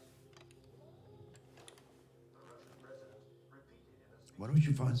the ice sheet. The Russian president repeated in a speech. Why don't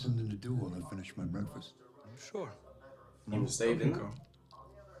you find something to do while I finish my breakfast? Sure. Game saved in it.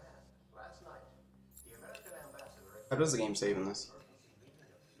 How does the game save in this?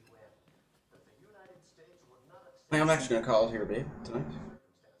 I think I'm actually gonna call it here, babe, tonight.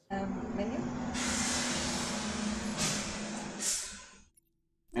 Menu?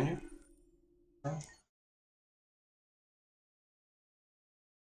 Menu? Yeah.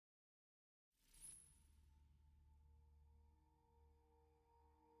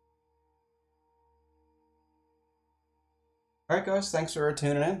 Alright guys, thanks for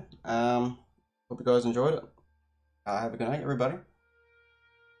tuning in. Hope you guys enjoyed it. Have a good night, everybody.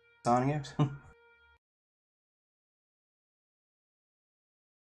 Signing out.